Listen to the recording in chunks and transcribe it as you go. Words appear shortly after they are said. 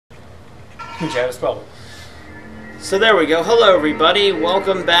You had to spell it. So there we go. Hello, everybody.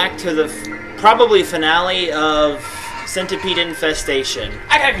 Welcome back to the probably finale of Centipede Infestation.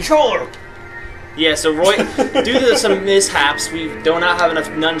 I got a controller! Yeah, so Roy, due to some mishaps, we do not have enough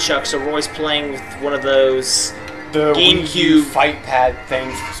nunchucks, so Roy's playing with one of those The GameCube fight pad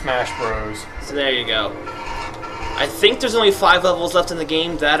things for Smash Bros. So there you go. I think there's only 5 levels left in the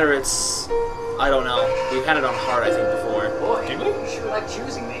game. That or it's... I don't know. We've had it on hard, I think, before. Boy, Did we? you sure like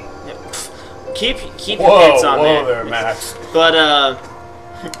choosing me. Yep. Keep your hits on whoa there. there, Max. But,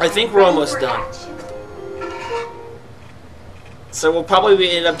 I think we're almost done. So we'll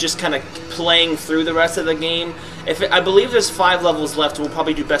probably end up just kind of playing through the rest of the game. I believe there's 5 levels left, we'll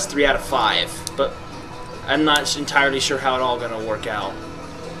probably do best 3 out of 5. But I'm not entirely sure how it all gonna work out.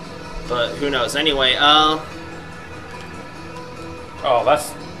 But who knows? Anyway, Oh,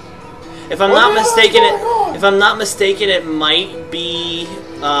 that's... if I'm not mistaken, it might be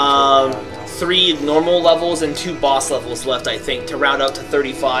 3 normal levels and 2 boss levels left, I think, to round out to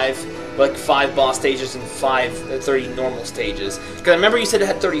 35. Like 5 boss stages and 30 normal stages. Because I remember you said it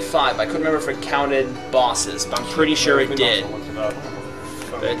had 35. I couldn't remember if it counted bosses, but I'm pretty sure it did.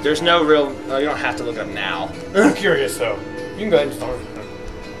 But there's no real... you don't have to look it up now. I'm curious, though. You can go ahead and start.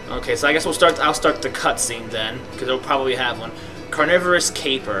 Okay, so I guess I'll start the cutscene then, because it'll probably have one. Carnivorous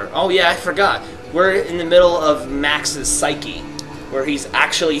Caper. Oh yeah, I forgot. We're in the middle of Max's psyche, where he's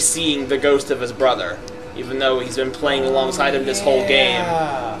actually seeing the ghost of his brother, even though he's been playing alongside him this whole game.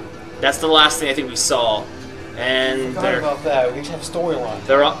 That's the last thing I think we saw. And I forgot about that. We each have a storyline.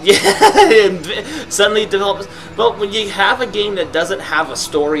 They're all, yeah, suddenly develops. But when you have a game that doesn't have a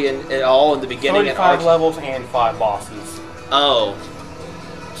story at all in the beginning, 35 levels and 5 bosses. Oh.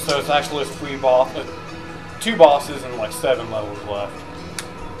 So it's actually 2 bosses and like 7 levels left.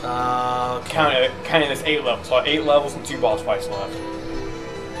 Okay. Counting this 8 levels. So 8 levels and 2 boss fights left.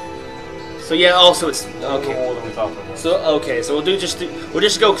 So yeah, also it's okay. More than we thought it was. So so we'll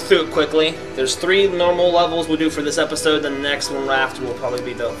just go through it quickly. There's 3 normal levels we'll do for this episode. Then the next one after will probably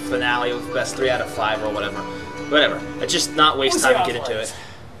be the finale with best 3 out of 5 or whatever. Whatever. Let's just not waste time and get into it.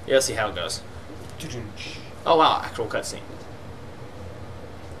 Yeah, let's see how it goes. Oh wow, actual cutscene.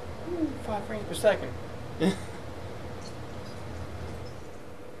 5 frames per second.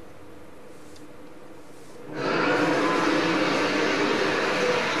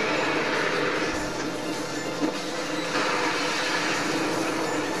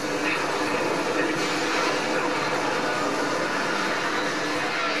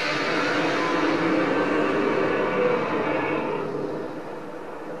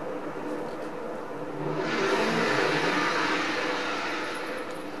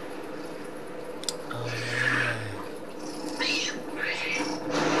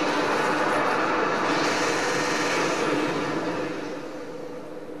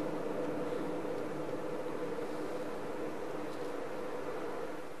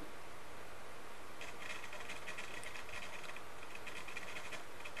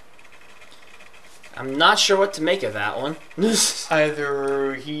 I'm not sure what to make of that one.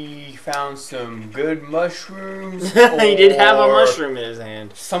 Either he found some good mushrooms, He did have a mushroom in his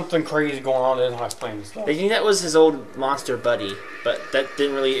hand. Something crazy going on in his playing stuff. I think that was his old monster buddy, but that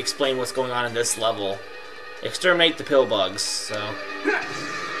didn't really explain what's going on in this level. Exterminate the pill bugs, so...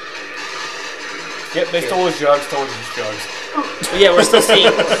 Yep, they stole his jugs, stole his jugs. But yeah, we're still seeing...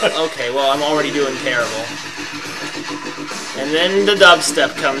 Okay, well, I'm already doing terrible. And then the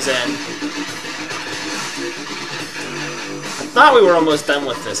dubstep comes in. I thought we were almost done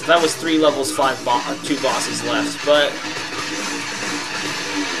with this. That was 3 levels, 2 bosses left, but...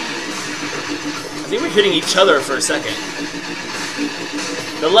 I think we're hitting each other for a second.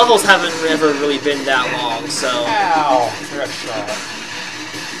 The levels haven't ever really been that long, so... Ow! I got shot.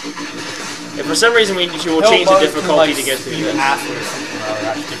 If for some reason we'll change the difficulty to get through this.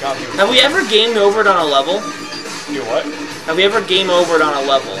 Have we ever game overed on a level? Do what? Have we ever game overed on a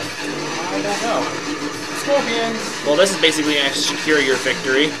level? I don't know. Scorpion! Well, this is basically going to secure your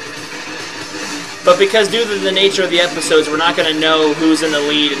victory. But because due to the nature of the episodes, we're not going to know who's in the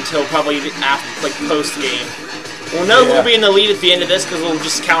lead until probably after, like, post-game. We'll know who'll be in the lead at the end of this, because we'll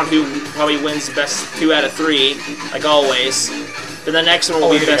just count who probably wins best 2 out of 3, like always. Then the next one will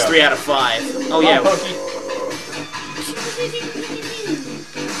be best 3 out of 5. Oh, yeah.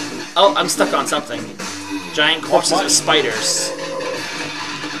 Oh, I'm stuck on something. Giant corpses of spiders.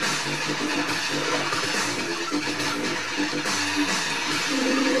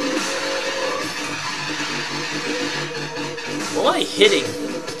 What am I hitting?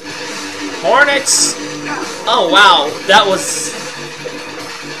 Hornets! Oh wow, that was...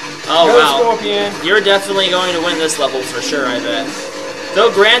 Oh wow. You're definitely going to win this level for sure, I bet.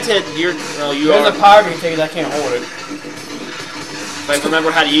 Though granted, you There's are. a power grenade, I can't hold it. If I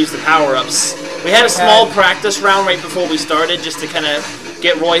remember how to use the power-ups. We had a small practice round right before we started, just to kind of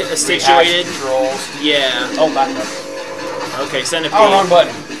get Roy situated. Yeah. Oh, back up. Okay, Centipede. Oh, wrong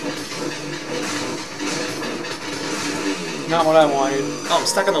button. Not what I wanted. Oh, I'm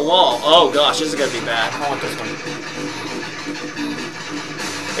stuck on the wall. Oh gosh, this is gonna be bad. I want this one.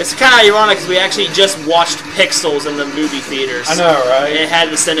 It's kind of ironic because we actually just watched Pixels in the movie theaters. I know, right? It had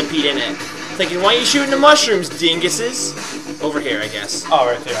the Centipede in it. Thinking, why are you shooting the mushrooms, dinguses? Over here, I guess. Oh,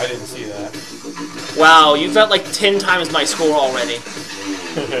 right there. I didn't see that. Wow, you've got like 10 times my score already.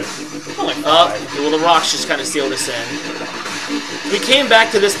 Only 5. Well, the rocks just kind of sealed us in. We came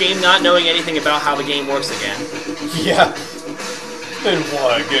back to this game not knowing anything about how the game works again. Yeah. It's been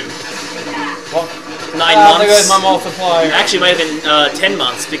what? Good. Well, 9 months. There goes my multiplier. Actually, it might have been 10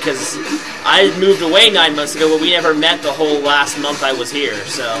 months because I moved away 9 months ago, but we never met the whole last month I was here.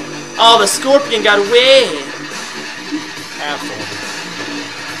 So, oh, the scorpion got away. Absolutely.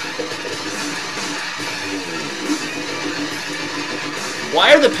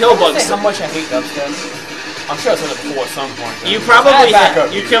 Why are the pill bugs? How much I hate dubstep? I'm sure I said it before at some point. You probably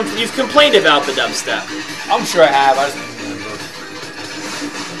have. You've complained about the dubstep. I'm sure I have. I just don't remember.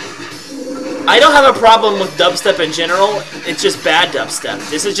 I don't have a problem with dubstep in general. It's just bad dubstep.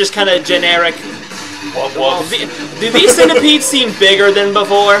 This is just kind of generic. What? Do these centipedes seem bigger than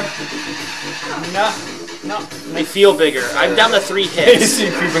before? No. They feel bigger. I'm down to 3 You hits. see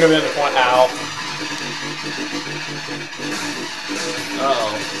creeping up at the point. Ow.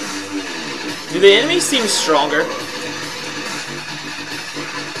 Uh-oh. Do the enemies seem stronger?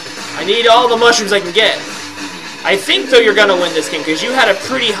 I need all the mushrooms I can get. I think, though, you're gonna win this game, because you had a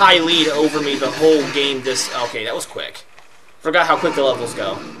pretty high lead over me the whole game this... Okay, that was quick. Forgot how quick the levels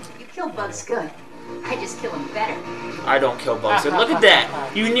go. You kill bugs good. I just kill them better. I don't kill bugs. And look at that.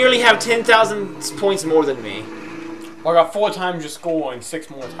 You nearly have 10,000 points more than me. Well, I got 4 times your score and 6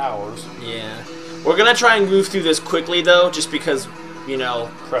 more towers. Yeah. We're gonna try and move through this quickly, though, just because, you know...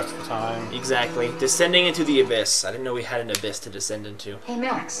 Press for time. Exactly. Descending into the abyss. I didn't know we had an abyss to descend into. Hey,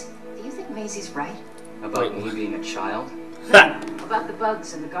 Max. Do you think Maisie's right? About me being a child? About the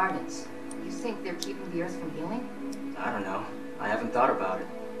bugs in the gardens. You think they're keeping the Earth from healing? I don't know. I haven't thought about it.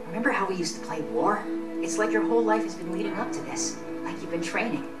 Remember how we used to play war? It's like your whole life has been leading up to this. Like you've been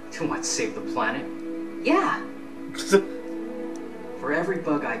training. To what, save the planet? Yeah. For every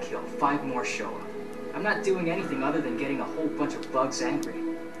bug I kill, 5 more show up. I'm not doing anything other than getting a whole bunch of bugs angry.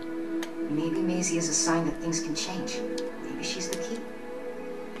 Maybe Maisie is a sign that things can change. Maybe she's the key.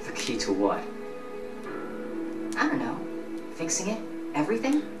 The key to what? I don't know. Fixing it?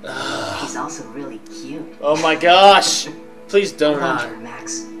 Everything? She's also really cute. Oh my gosh! Please don't. Love her,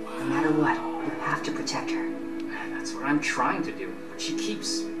 Max. No matter what, you have to protect her. That's what I'm trying to do, but she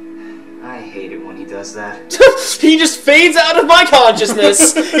keeps... I hate it when he does that. He just fades out of my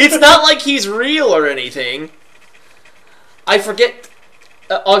consciousness. It's not like he's real or anything. I forget...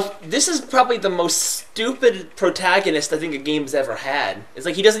 this is probably the most stupid protagonist I think a game's ever had. It's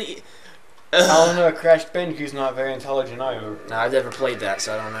like he doesn't... Eleanor Crash Bandicoo's not very intelligent either. No, I've never played that,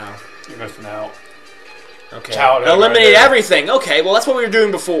 so I don't know. You're missing out. Okay. Childhood Eliminate right everything. Okay, well that's what we were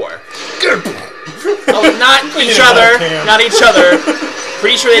doing before. Oh, not each Yeah, other. damn. Not each other.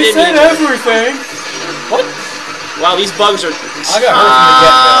 Pretty sure they He didn't said mean to. everything! What? Wow, these bugs are I got hurt from the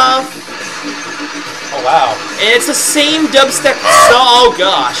get-go. Oh, wow. And it's the same dubstep. Oh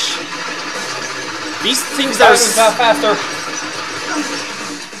gosh. These things that are. Faster.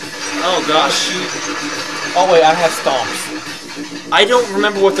 Oh gosh. Oh, wait, I have stomps. I don't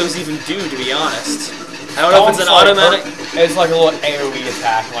remember what those even do, to be honest. I don't know if it's an automatic. It's like a little AoE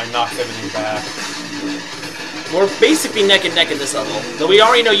attack, like knocks everything back. We're basically neck and neck at this level. Though we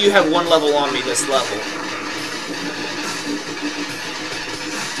already know you have 1 level on me this level.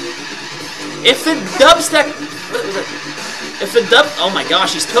 If the dubstep... If the dub... Oh my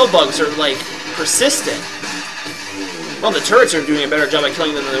gosh, these pill bugs are, like, persistent. Well, the turrets are doing a better job at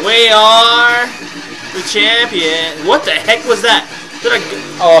killing them than we are. The champion. What the heck was that? Did I...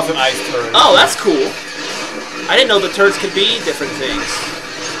 Oh, it's an ice turret. Oh, that's cool. I didn't know the turrets could be different things.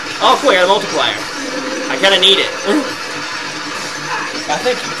 Oh, cool, I got a multiplier. I kind of need it. I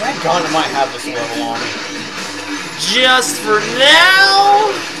think that gun might have this level on me. Just for now.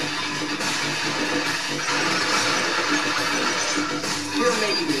 You're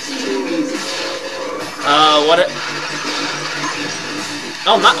making this too easy. What?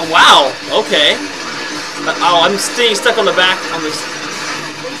 Oh, not. Wow. Okay. Oh, I'm staying stuck on the back on this.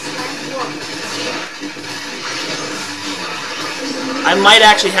 I might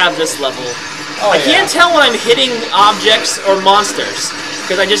actually have this level Oh, I can't tell when I'm hitting objects or monsters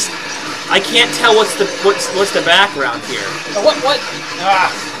because I can't tell what's the background here. What? Ah.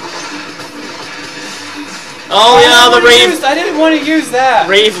 Oh yeah, the rave. I didn't want to use that.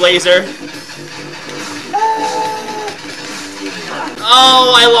 Rave laser.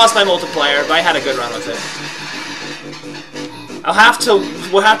 Oh, I lost my multiplier, but I had a good run with it.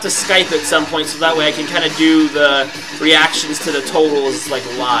 We'll have to Skype at some point so that way I can kind of do the reactions to the totals like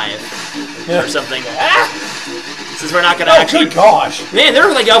live or something. Since we're not gonna actually. Good gosh! Man,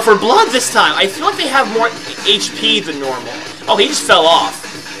 they're like out for blood this time. I feel like they have more HP than normal. Oh, he just fell off.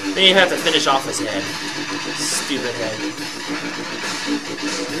 Then you have to finish off his head. Stupid head.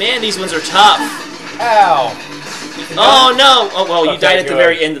 Man, these ones are tough. Ow! Oh no! Oh well, you Okay, died at the good.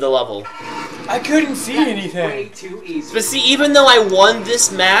 very end of the level. I couldn't see Way anything. too easy. But see, even though I won this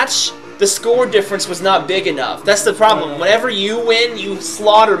match, the score difference was not big enough. That's the problem. Whenever you win, you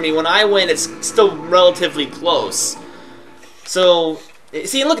slaughter me. When I win, it's still relatively close. So,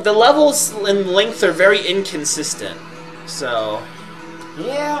 see, look, the levels and length are very inconsistent. So,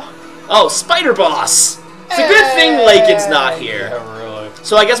 Yeah. oh, Spider Boss! It's a good thing Lakin's not here. Yeah, really.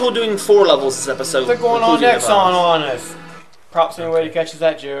 So I guess we're doing 4 levels this episode. What's going on including the next boss. on us? Props anybody who catches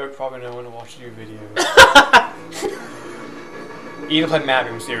that joke. Probably no one to watch your video. You can play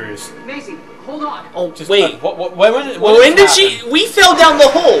mapping, I'm serious. Macy, hold on. Oh, Just wait. when Did she? We fell down the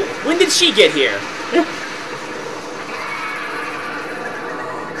hole. When did she get here?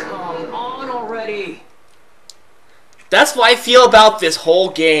 Come on already. That's what I feel about this whole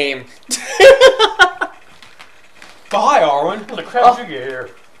game. Hi, Arwen. How the crap did you get here?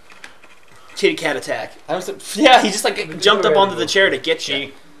 Kitty cat attack. Yeah, he just like jumped up onto the chair to get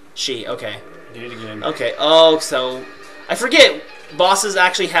you. She, okay. Did it again. Okay, oh, so... I forget, bosses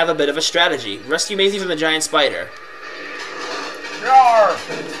actually have a bit of a strategy. Rescue Maisie from the giant spider. Roar!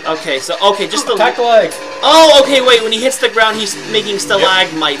 Okay, so, okay, just the... Attack the legs. Oh, okay, wait, when he hits the ground, he's making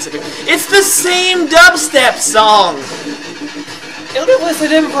stalagmites. It's the same dubstep song! It'll get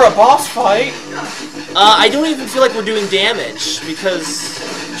listed in for a boss fight. I don't even feel like we're doing damage,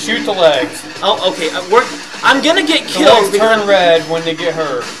 because... Shoot the legs. Oh, okay, I'm gonna get The killed legs because turn red when they get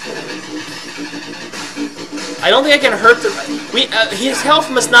hurt. I don't think I can hurt the... his health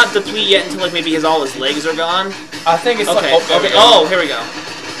must not deplete yet until, like, maybe all his legs are gone. I think it's Okay, like... okay, oh, here we go.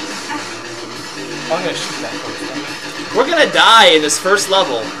 I'm gonna shoot that first. We're gonna die in this first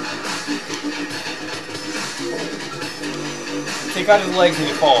level. Take out his legs and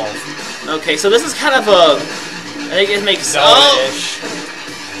he falls. Okay, so this is kind of a... I think it makes... Oh! Ish.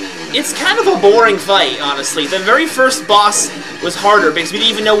 It's kind of a boring fight, honestly. The very first boss was harder because we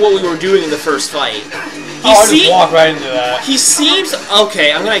didn't even know what we were doing in the first fight. I just walked right into that. He seems...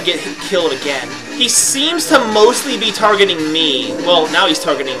 Okay, I'm gonna get killed again. He seems to mostly be targeting me. Well, now he's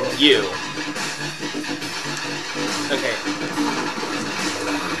targeting you. Okay.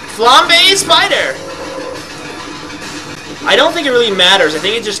 Flambe Spider! I don't think it really matters. I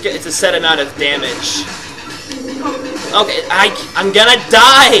think it just it's a set amount of damage. Okay, I'm gonna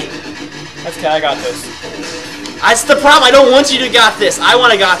die! That's okay, I got this. That's the problem. I don't want you to got this. I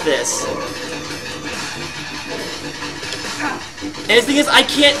want to got this. And the thing is, I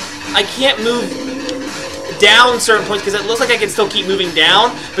can't move down certain points because it looks like I can still keep moving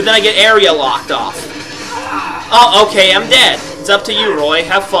down, but then I get area locked off. Oh, okay, I'm dead. It's up to you, Roy.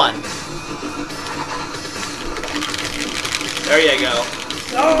 Have fun. There you go.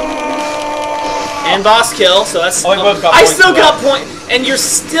 And boss kill, so that's... Oh, we both got I points still for got that. point, and you're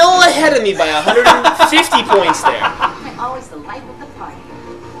still ahead of me by 150 points there. I'm always the life of the party.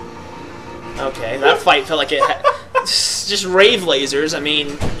 Okay, that fight felt like it had... just rave lasers, I mean,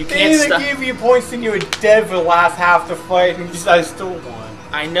 you They can't even stop... gave you points and you were dead for the last half the fight and I still won.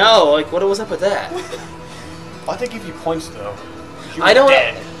 I know, like, what was up with that? Why'd they give you points though? You I were don't...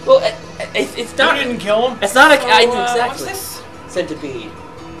 dead. Well, it's not... You didn't kill him? It's not a... What's exactly. this? Centipede.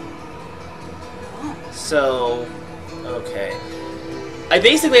 So... Okay. I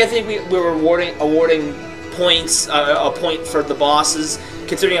think we were awarding points, a point for the bosses,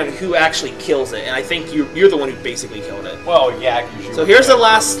 considering on who actually kills it, and I think you're the one who basically killed it. Well, yeah, you So here's the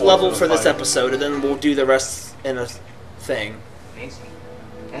last level for this episode, and then we'll do the rest in a thing. Macy.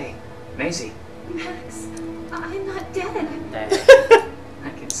 Hey, Macy. Max, I'm not dead. I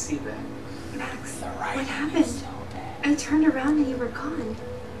can see that. Max, what happened? I turned around and you were gone.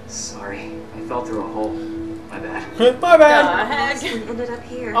 Sorry, I fell through a hole. My bad. My bad. And ended up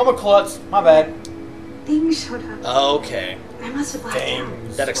here. I'm a klutz. My bad. Things showed up. Okay. I must have blacked out.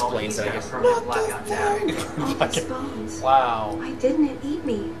 Dang. That explains it, I guess. Permanent blackout now. All those bones. Wow. Why didn't it eat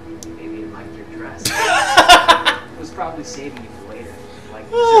me? Maybe it liked your dress. It was probably saving you for later. Like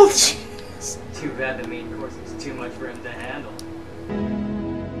Oh, Do Too bad the main course was too much for him to handle.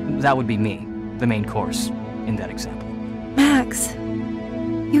 That would be me, the main course, in that example. Max,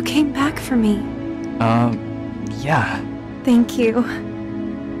 you came back for me. Yeah. Thank you.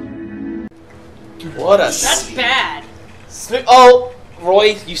 What a That's bad. Oh,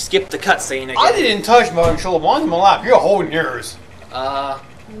 Roy, you skipped the cutscene again. I didn't touch my controller. Mine's in my lap. You're holding yours.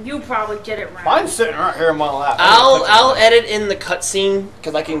 You probably get it right. Mine's sitting right here in my lap. I'll edit in the cutscene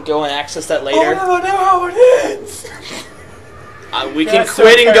because I can go and access that later. Oh, no, I know how it is. We can That's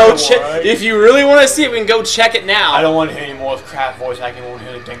quit so and go terrible, check. right? If you really want to see it, we can go check it now. I don't want to hear any more crap voice acting. I want to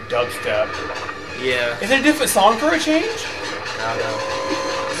hear anything dubstep. Yeah. Is it a different song for a change? I don't know.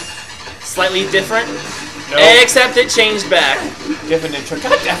 Slightly different, No. except it changed back. Different intro.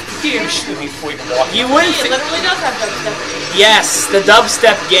 God damn, give shit me before you can walk. You wouldn't. It literally does have dubstep. Yes, the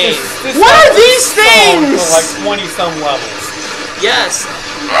dubstep game. This What are song these is sung things? For like 20 some levels. Yes.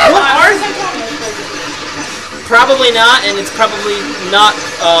 What are? Probably not, and it's probably not.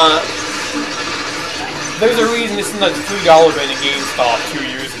 There's a reason it's in like the $3 bin at GameStop 2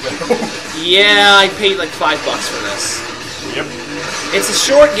 years ago. Yeah, I paid like $5 for this. Yep. It's a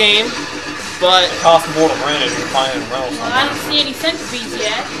short game, but It costs more to rent it. You can find it in rental Well, I somewhere. don't see any centipedes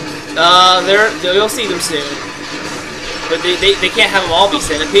yet. you'll see them soon. But they can't have them all be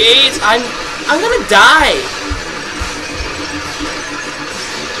centipedes. I'm gonna die.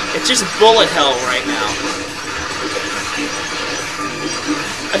 It's just bullet hell right now.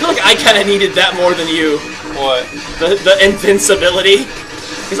 I feel like I kind of needed that more than you. What? The invincibility.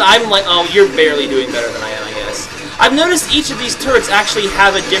 Because I'm like, oh, you're barely doing better than I am, I guess. I've noticed each of these turrets actually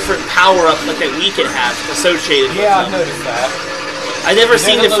have a different power-up like that we can have associated with Yeah, I've them. noticed that. I've never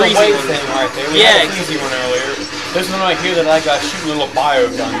seen the There's a little freezing wave one. thing right there. We Yeah. had a freezing one earlier. There's one right here that I got shooting a little bio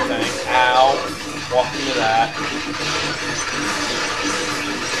gun thing. Ow. Walk into that.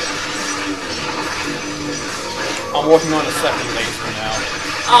 I'm working on a second laser now.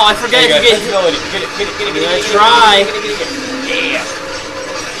 Oh, I forgot There if you you go. get... Get it. I'm gonna try. Yeah.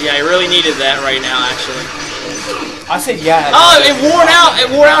 Yeah, I really needed that right now, actually. I said yeah. Oh, it wore out! It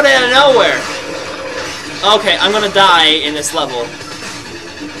wore out out of nowhere! Okay, I'm gonna die in this level.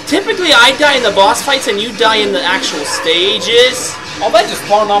 Typically, I die in the boss fights and you die in the actual stages. Oh, that just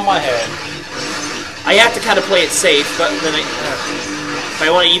spawned on my head. I have to kind of play it safe, but then if I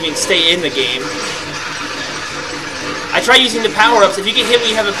want to even stay in the game. I try using the power-ups. If you get hit when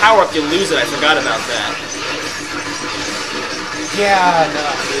you have a power-up, you'll lose it. I forgot about that. Yeah, no.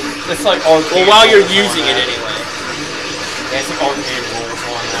 It's like arcade. Well, while you're rules on using it that. anyway. Yeah, it's like arcade rules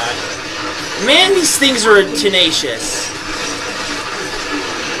on that. Man, these things are tenacious.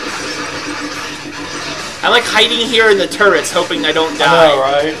 I'm like hiding here in the turrets, hoping I don't die. I know,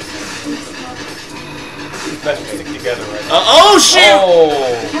 right? It's best to stick together right now. Oh, shoot!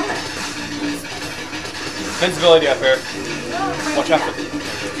 Oh! Invincibility up here. Watch out for...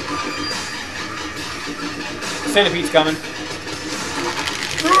 Centipede's coming.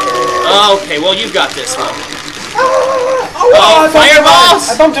 Okay, well, you've got this one. Oh, fireballs!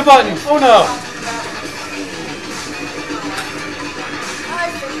 I bumped a button! Oh no!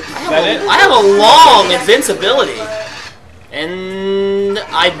 Is that it? I have a long invincibility. And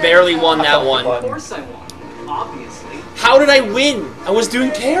I barely won that one. Of course I won. Obviously. How did I win? I was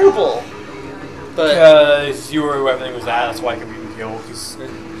doing terrible. But, Because you were where everything was at, that's why I could beat you kill.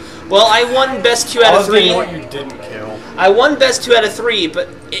 well, I won best 2 I out of was 3. thinking what you didn't kill. I won best 2 out of 3, but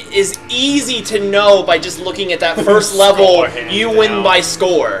it is easy to know by just looking at that first level. Score, hands You win down. by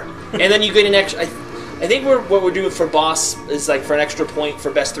score, and then you get an extra. I think what we're doing for boss is like for an extra point for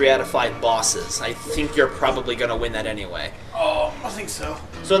best 3 out of 5 bosses. I think you're probably gonna win that anyway. Oh, I think so.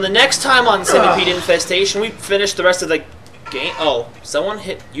 So the next time on Centipede Infestation, we finish the rest of the game. Oh, someone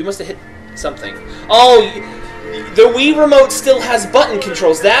hit. You must have hit something. Oh. The Wii remote still has button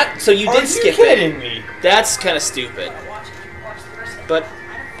controls. So you did skip it. Are you kidding me? That's kind of stupid. But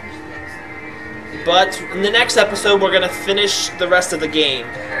in the next episode, we're gonna finish the rest of the game.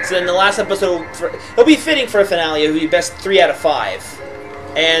 So in the last episode, it'll be fitting for a finale. It'll be best 3 out of 5,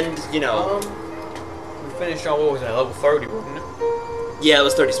 and you know. We finished on what was that, level 30, wasn't it? Yeah, it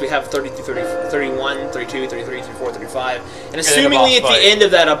was 30. So we have 30 through 30, 31, 32, 33, 34, 35, and then a assumingly boss at fight. the end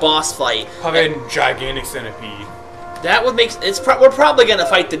of that, a boss fight. Probably a gigantic centipede. That would make we're probably gonna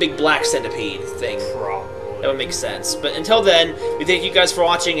fight the big black centipede thing. Probably. That would make sense. But until then, we thank you guys for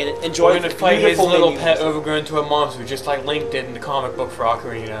watching and enjoy We're gonna the fight his beautiful little menus. pet overgrown into a monster, just like Link did in the comic book for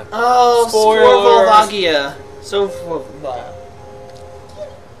Ocarina. Oh, Spoilers. Squirrelvagia. So,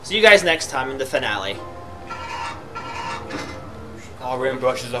 see you guys next time in the finale. Ren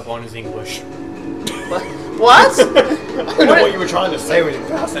brushes up on his English. What? I don't know what you were trying to say when you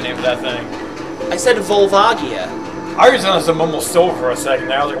passed the name of that thing. I said Volvagia. I was on some almost still for a second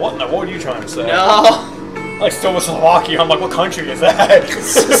there. I was like, what in the world are you trying to say? No. Like, still with Slovakia. I'm like, what country is that?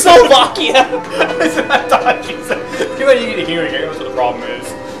 Slovakia. I thought you said. Too bad you need to hear it. That's what the problem is.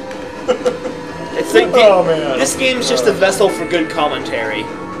 Oh, man. This game's just a vessel for good commentary.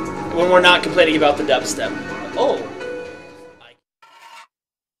 When we're not complaining about the dubstep. Oh.